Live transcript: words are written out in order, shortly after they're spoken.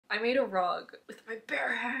I made a rug with my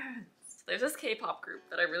bare hands. There's this K-pop group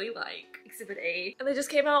that I really like, Exhibit A, and they just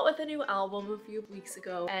came out with a new album a few weeks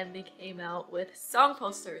ago, and they came out with song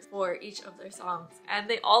posters for each of their songs, and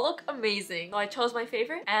they all look amazing. So I chose my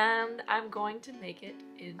favorite, and I'm going to make it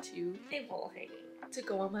into a wall hanging to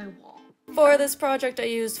go on my wall. For this project, I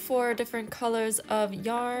used 4 different colors of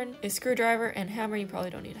yarn, a screwdriver and hammer. You probably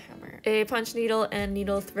don't need a hammer. A punch needle and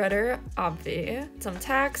needle threader, obvi. Some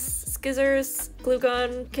tacks, scissors, glue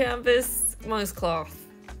gun, canvas, monk's cloth,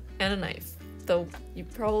 and a knife. Though you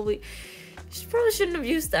probably shouldn't have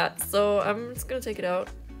used that, so I'm just gonna take it out.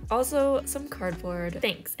 Also, some cardboard.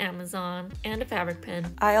 Thanks, Amazon. And a fabric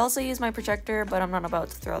pen. I also use my projector, but I'm not about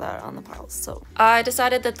to throw that on the pile, so. I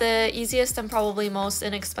decided that the easiest and probably most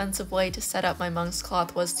inexpensive way to set up my monk's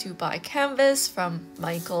cloth was to buy canvas from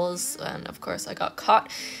Michael's, and of course I got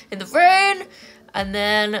caught in the rain. And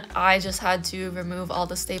then I just had to remove all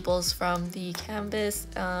the staples from the canvas,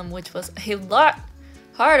 which was a lot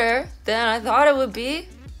harder than I thought it would be.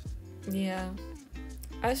 Yeah,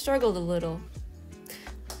 I struggled a little.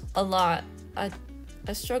 A lot. I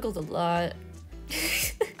struggled a lot.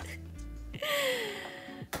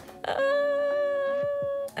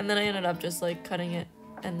 And then I ended up just like cutting it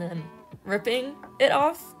and then ripping it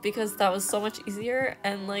off because that was so much easier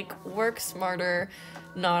and like work smarter,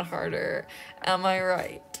 not harder. Am I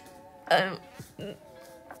right?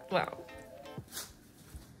 Wow.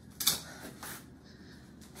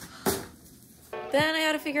 Then I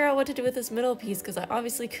had to figure out what to do with this middle piece because I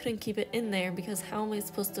obviously couldn't keep it in there because how am I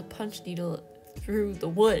supposed to punch needle through the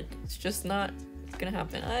wood? It's just not gonna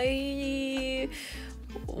happen. I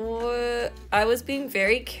was being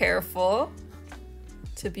very careful,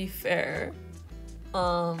 to be fair.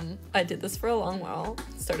 I did this for a long while.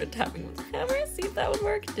 Started tapping with the hammer, see if that would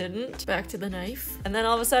work. Didn't. Back to the knife. And then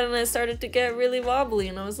all of a sudden I started to get really wobbly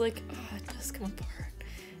and I was like, oh, it does come apart.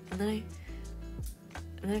 And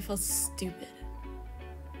then I felt stupid.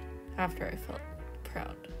 After I felt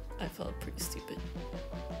proud, I felt pretty stupid.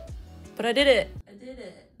 But I did it! I did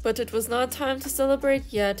it! But it was not time to celebrate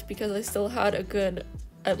yet because I still had a good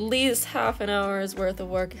at least half an hour's worth of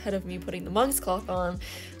work ahead of me putting the monk's cloth on,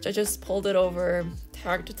 which I just pulled it over,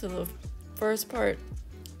 tagged it to the first part,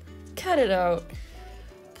 cut it out,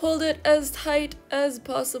 pulled it as tight as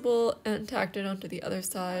possible, and tacked it onto the other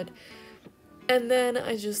side. And then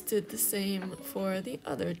I just did the same for the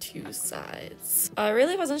other 2 sides. I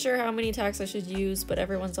really wasn't sure how many tacks I should use, but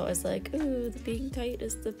everyone's always like, ooh, the being tight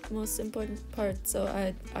is the most important part, so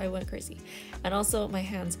I went crazy. And also, my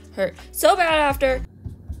hands hurt so bad after!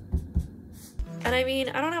 And I mean,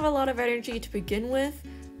 I don't have a lot of energy to begin with,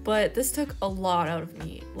 but this took a lot out of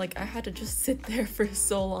me. Like, I had to just sit there for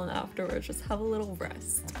so long afterwards, just have a little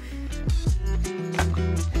rest.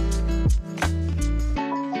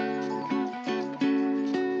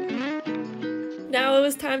 Now it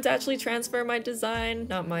was time to actually transfer my design,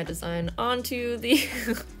 not my design, onto the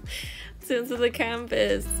into the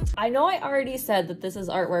canvas. I know I already said that this is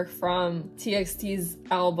artwork from TXT's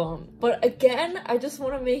album, but again, I just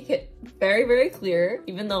want to make it very, very clear,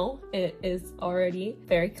 even though it is already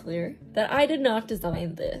very clear, that I did not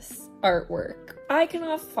design this artwork. I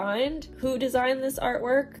cannot find who designed this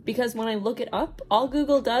artwork because when I look it up, all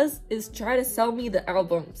Google does is try to sell me the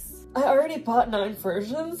albums. I already bought 9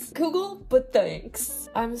 versions, Google, but thanks.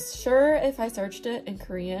 I'm sure if I searched it in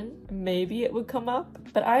Korean, maybe it would come up,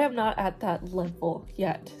 but I am not at that level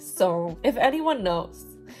yet. So if anyone knows,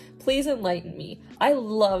 please enlighten me. I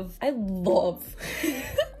love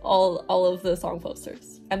all of the song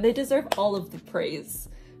posters, and they deserve all of the praise.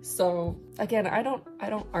 So again, I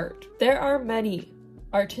don't art. There are many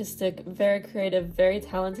artistic, very creative, very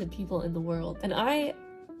talented people in the world, and I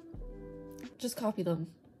just copy them.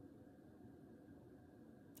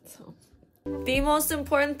 So, the most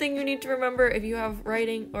important thing you need to remember if you have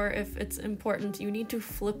writing or if it's important, you need to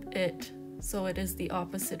flip it so it is the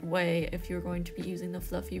opposite way if you're going to be using the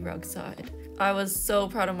fluffy rug side. I was so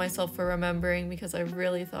proud of myself for remembering because I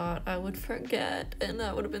really thought I would forget and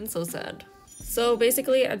that would have been so sad. So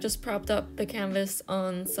basically I just propped up the canvas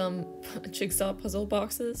on some jigsaw puzzle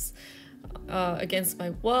boxes against my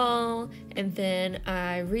wall, and then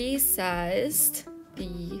I resized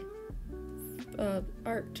the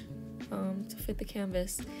art to fit the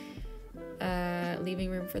canvas, leaving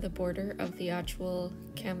room for the border of the actual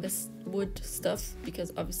canvas wood stuff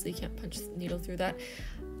because obviously you can't punch the needle through that.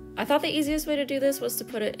 I thought the easiest way to do this was to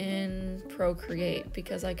put it in Procreate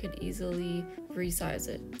because I could easily resize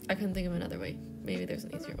it. I couldn't think of another way. Maybe there's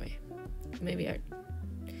an easier way. Maybe I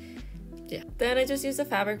yeah. Then I just used a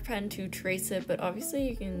fabric pen to trace it, but obviously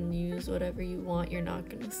you can use whatever you want. You're not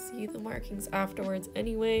gonna see the markings afterwards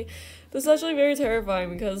anyway. This is actually very terrifying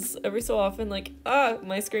because every so often, like,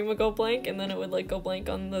 my screen would go blank and then it would like go blank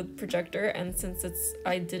on the projector, and since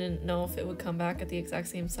I didn't know if it would come back at the exact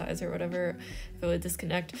same size or whatever, if it would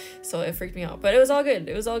disconnect, so it freaked me out. But it was all good.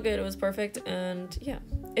 It was all good. It was perfect. And yeah,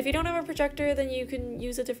 if you don't have a projector, then you can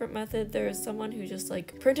use a different method. There's someone who just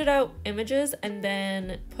like printed out images and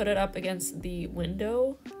then put it up against the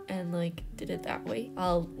window and like did it that way.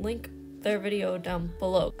 I'll link their video down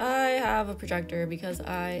below. I have a projector because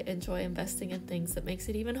I enjoy investing in things that makes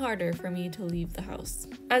it even harder for me to leave the house.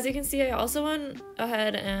 As you can see, I also went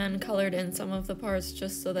ahead and colored in some of the parts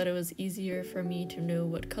just so that it was easier for me to know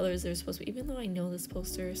what colors they're supposed to be, even though I know this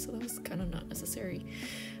poster, so that was kind of not necessary.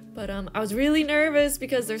 But I was really nervous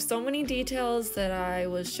because there's so many details that I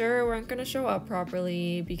was sure weren't gonna show up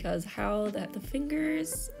properly, because how that the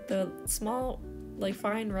fingers, the small like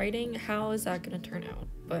fine writing, how is that gonna turn out?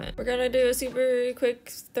 But we're gonna do a super quick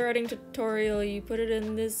threading tutorial. You put it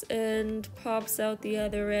in this end, pops out the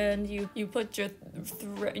other end, you put your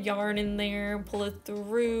yarn in there, pull it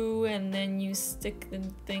through, and then you stick the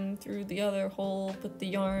thing through the other hole, put the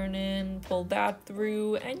yarn in, pull that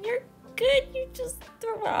through, and you're good. You just,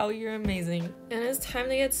 wow, you're amazing. And it's time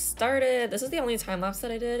to get started. This is the only time lapse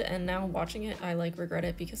that I did, and now watching it I like regret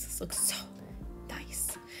it because this looks so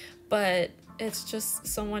nice, but it's just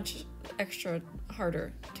so much extra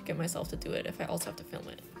harder to get myself to do it if I also have to film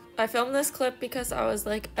it. I filmed this clip because I was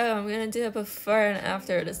like, oh, I'm gonna do a before and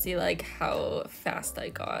after to see like how fast I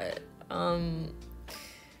got.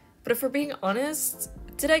 But if we're being honest,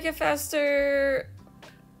 did I get faster?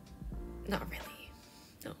 Not really,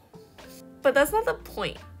 no. But that's not the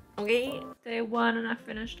point, okay? Day one, and I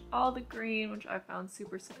finished all the green, which I found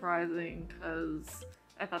super surprising because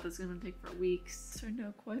I thought this was gonna take for weeks. Turned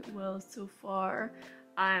out quite well so far.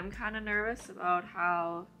 I'm kind of nervous about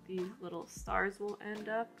how these little stars will end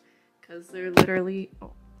up because they're literally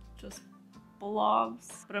just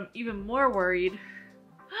blobs. But I'm even more worried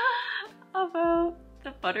about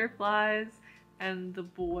the butterflies and the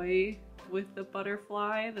boy with the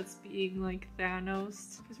butterfly that's being like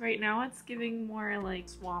Thanos. Because right now it's giving more like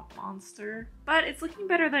swamp monster. But it's looking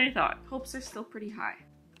better than I thought. Hopes are still pretty high.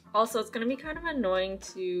 Also, it's gonna be kind of annoying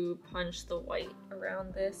to punch the white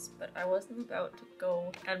around this, but I wasn't about to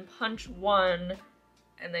go and punch one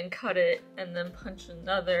and then cut it and then punch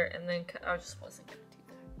another and then cut. I just wasn't gonna do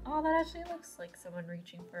that. Oh, that actually looks like someone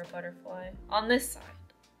reaching for a butterfly. On this side.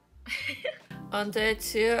 On day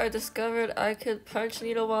two, I discovered I could punch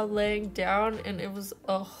needle while laying down, and it was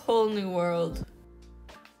a whole new world.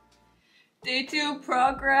 Day two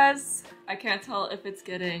progress. I can't tell if it's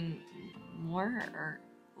getting more or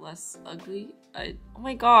less ugly. Oh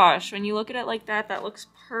my gosh, when you look at it like that, that looks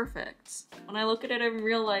perfect. When I look at it in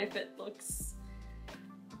real life, it looks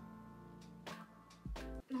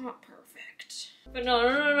not perfect. But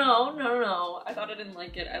no. I thought I didn't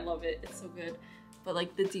like it. I love it. It's so good. But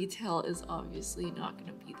like the detail is obviously not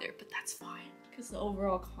gonna be there, but that's fine because the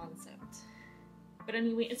overall concept. But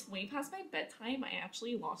anyway, it's way past my bedtime. I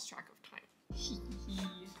actually lost track of time.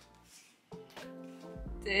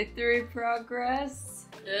 Day three progress.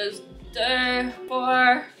 Is day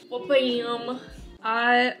four. Bam.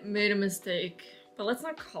 I made a mistake, but let's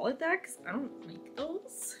not call it that because I don't make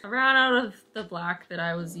those. I ran out of the black that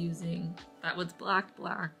I was using. That was black.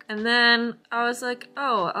 And then I was like,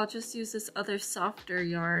 oh, I'll just use this other softer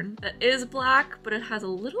yarn that is black, but it has a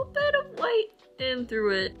little bit of white in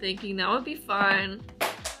through it, thinking that would be fine.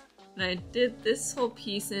 And I did this whole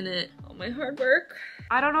piece in it. All my hard work.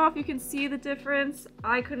 I don't know if you can see the difference.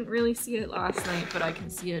 I couldn't really see it last night, but I can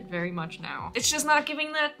see it very much now. It's just not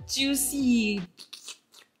giving that juicy.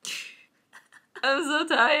 I'm so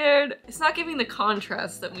tired. It's not giving the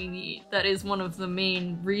contrast that we need. That is one of the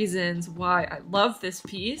main reasons why I love this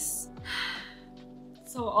piece.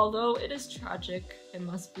 So although it is tragic, it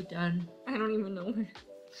must be done. I don't even know where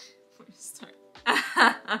to start.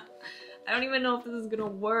 I don't even know if this is gonna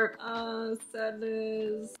work.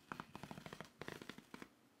 Sadness.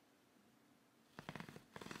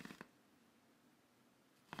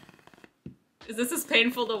 Is this as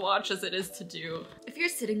painful to watch as it is to do? If you're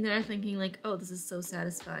sitting there thinking like, oh, this is so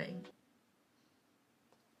satisfying.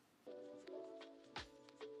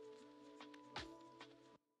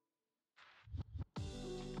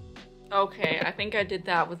 Okay, I think I did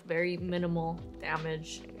that with very minimal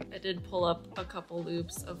damage. I did pull up a couple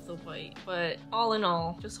loops of the white, but all in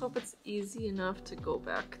all, just hope it's easy enough to go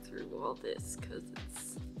back through all this, because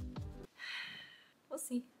it's... We'll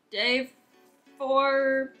see. Day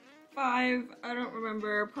 4, 5, I don't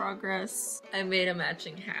remember, progress. I made a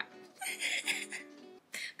matching hat.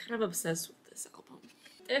 Kind of obsessed with this album.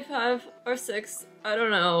 Day 5 or 6, I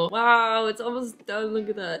don't know. Wow, it's almost done. Look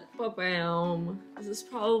at that. Ba-bam. This is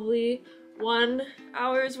probably 1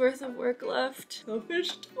 hour's worth of work left. I'll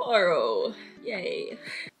finish tomorrow. Yay.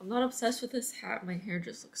 I'm not obsessed with this hat. My hair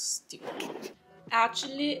just looks stupid.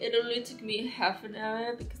 Actually, it only took me half an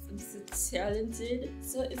hour because I'm so talented.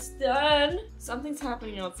 So it's done. Something's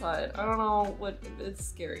happening outside. I don't know what, it's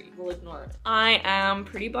scary. We'll ignore it. I am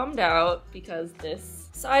pretty bummed out because this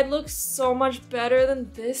side looks so much better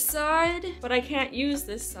than this side, but I can't use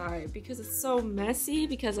this side because it's so messy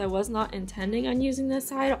because I was not intending on using this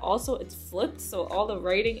side. Also, it's flipped, so all the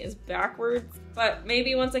writing is backwards. But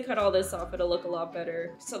maybe once I cut all this off, it'll look a lot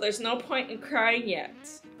better. So there's no point in crying yet.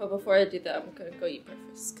 But before I do that, I'm gonna go eat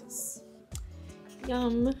breakfast, because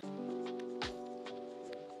yum.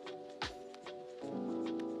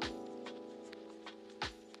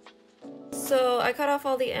 So I cut off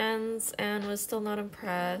all the ends and was still not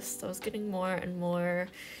impressed. I was getting more and more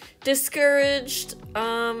discouraged.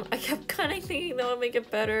 I kept kind of thinking that would make it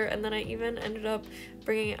better, and then I even ended up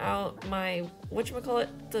bringing out my,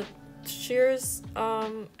 whatchamacallit, the shears,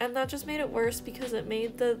 and that just made it worse because it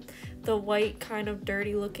made the white kind of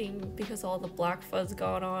dirty looking because all the black fuzz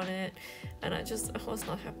got on it, and I was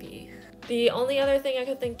not happy. The only other thing I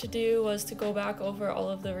could think to do was to go back over all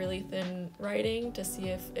of the really thin writing to see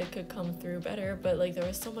if it could come through better, but like there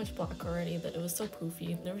was so much black already that it was so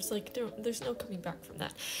poofy. There was like there's no coming back from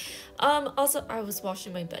that. Also I was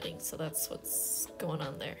washing my bedding, so that's what's going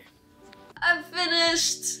on there. I'm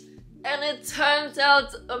finished! And it turned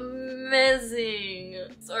out amazing.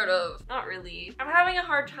 Sort of. Not really. I'm having a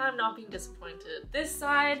hard time not being disappointed. This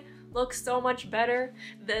side looks so much better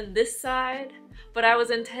than this side, but I was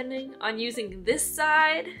intending on using this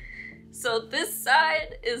side. So this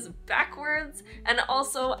side is backwards, and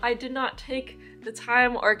also I did not take the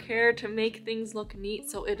time or care to make things look neat,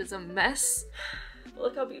 so it is a mess.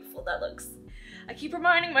 Look how beautiful that looks. I keep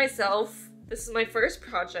reminding myself this is my first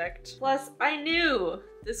project, plus I knew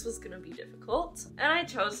this was gonna be difficult, and I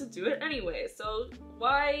chose to do it anyway, so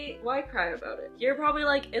why cry about it? You're probably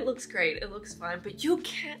like, it looks great, it looks fine, but you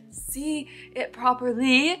can't see it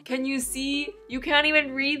properly. Can you see? You can't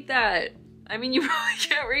even read that. I mean, you probably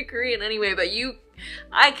can't read Korean anyway, but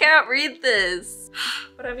I can't read this.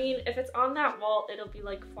 But I mean, if it's on that wall, it'll be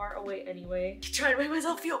like far away anyway. I'm trying to make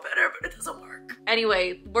myself feel better, but it doesn't work.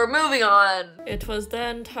 Anyway, we're moving on. It was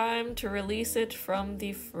then time to release it from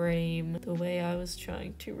the frame, the way I was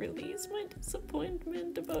trying to release my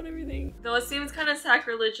disappointment about everything. Though it seems kind of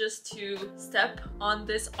sacrilegious to step on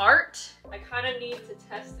this art, I kind of need to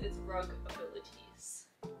test its rug abilities.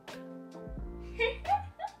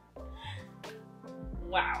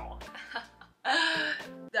 Wow.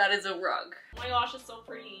 That is a rug. Oh my gosh, it's so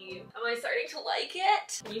pretty. Am I starting to like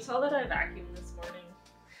it? Can you tell that I vacuumed this morning?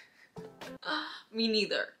 Me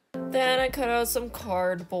neither. Then I cut out some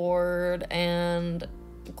cardboard and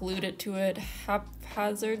glued it to it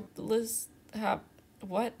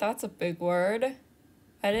what? That's a big word.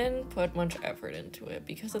 I didn't put much effort into it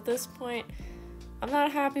because at this point, I'm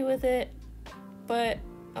not happy with it, but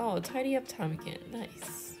oh, tidy up time again,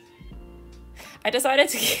 nice. I decided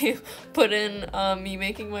to put in me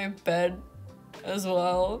making my bed as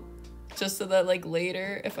well, just so that like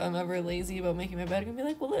later, if I'm ever lazy about making my bed, I can be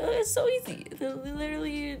like, well, it's so easy.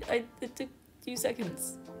 Literally, it took a few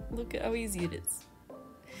seconds. Look at how easy it is.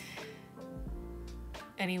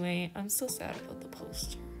 Anyway, I'm still sad about the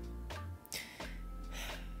poster.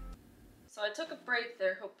 So I took a break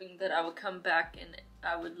there, hoping that I would come back and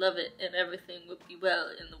I would love it and everything would be well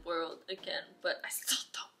in the world again, but I still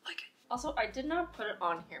don't like it. Also, I did not put it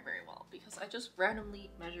on here very well because I just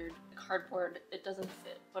randomly measured the cardboard. It doesn't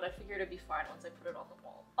fit, but I figured it'd be fine once I put it on the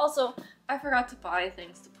wall. Also, I forgot to buy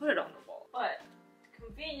things to put it on the wall, but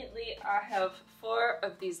conveniently, I have 4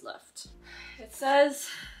 of these left. It says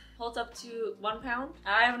holds up to 1 pound.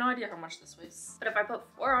 I have no idea how much this weighs, but if I put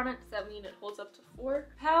 4 on it, does that mean it holds up to 4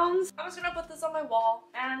 pounds? I'm just gonna put this on my wall,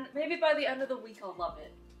 and maybe by the end of the week, I'll love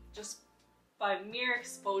it. Just by mere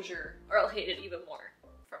exposure, or I'll hate it even more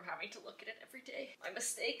from having to look at it every day. My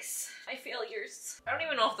mistakes, my failures. I don't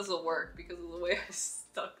even know if this will work because of the way I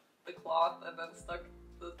stuck the cloth and then stuck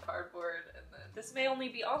the cardboard, and then this may only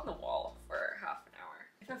be on the wall for half an hour.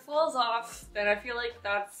 If it falls off, then I feel like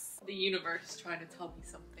that's the universe trying to tell me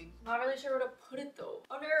something. I'm not really sure where to put it though.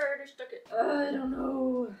 Oh no, I already stuck it. I don't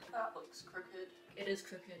know. That looks crooked. It is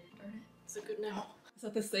crooked. Darn it. Is it good now? Is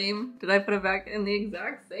that the same? Did I put it back in the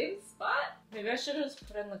exact same spot? Maybe I should have just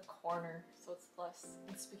put it in the corner so it's less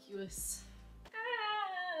conspicuous.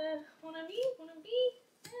 Ah, wanna be? Ah, wanna be?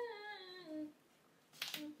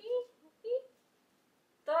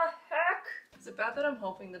 The heck? Not that I'm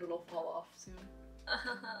hoping that it'll fall off soon. I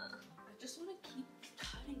just want to keep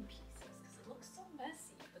cutting pieces because it looks so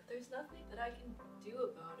messy, but there's nothing that I can do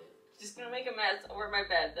about it. Just gonna make a mess over my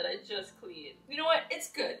bed that I just cleaned. You know what?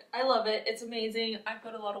 It's good. I love it. It's amazing. I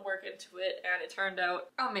put a lot of work into it and it turned out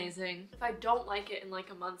amazing. If I don't like it in like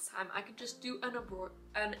a month's time, I could just do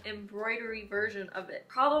an embroidery version of it.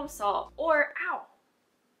 Problem solved. Or, ow.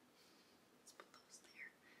 Let's put those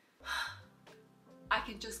there. I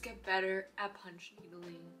can just get better at punch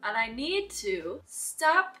needling. And I need to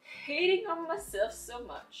stop hating on myself so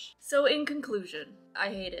much. So in conclusion, I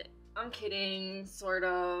hate it. I'm kidding, sort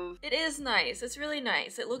of. It is nice. It's really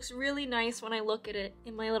nice. It looks really nice when I look at it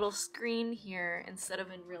in my little screen here instead of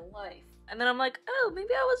in real life. And then I'm like, oh,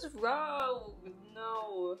 maybe I was wrong.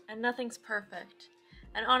 No. And nothing's perfect.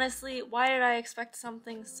 And honestly, why did I expect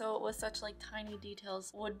something with such like tiny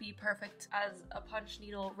details would be perfect as a punch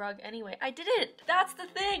needle rug anyway? I didn't. That's the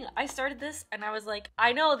thing. I started this and I was like,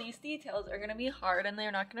 I know these details are gonna be hard and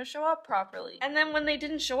they're not gonna show up properly. And then when they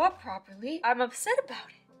didn't show up properly, I'm upset about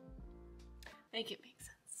it. Make it make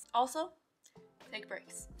sense. Also, take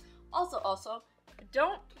breaks. Also,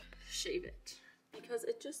 don't shave it because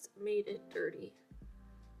it just made it dirty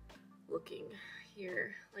looking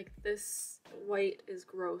here. Like this white is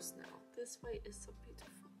gross now. This white is so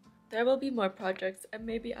beautiful. There will be more projects and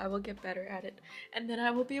maybe I will get better at it and then I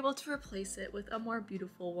will be able to replace it with a more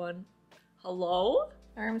beautiful one. Hello?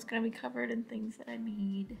 My room's gonna be covered in things that I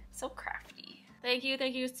need. So crafty. Thank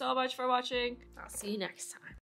you so much for watching. I'll see you next time.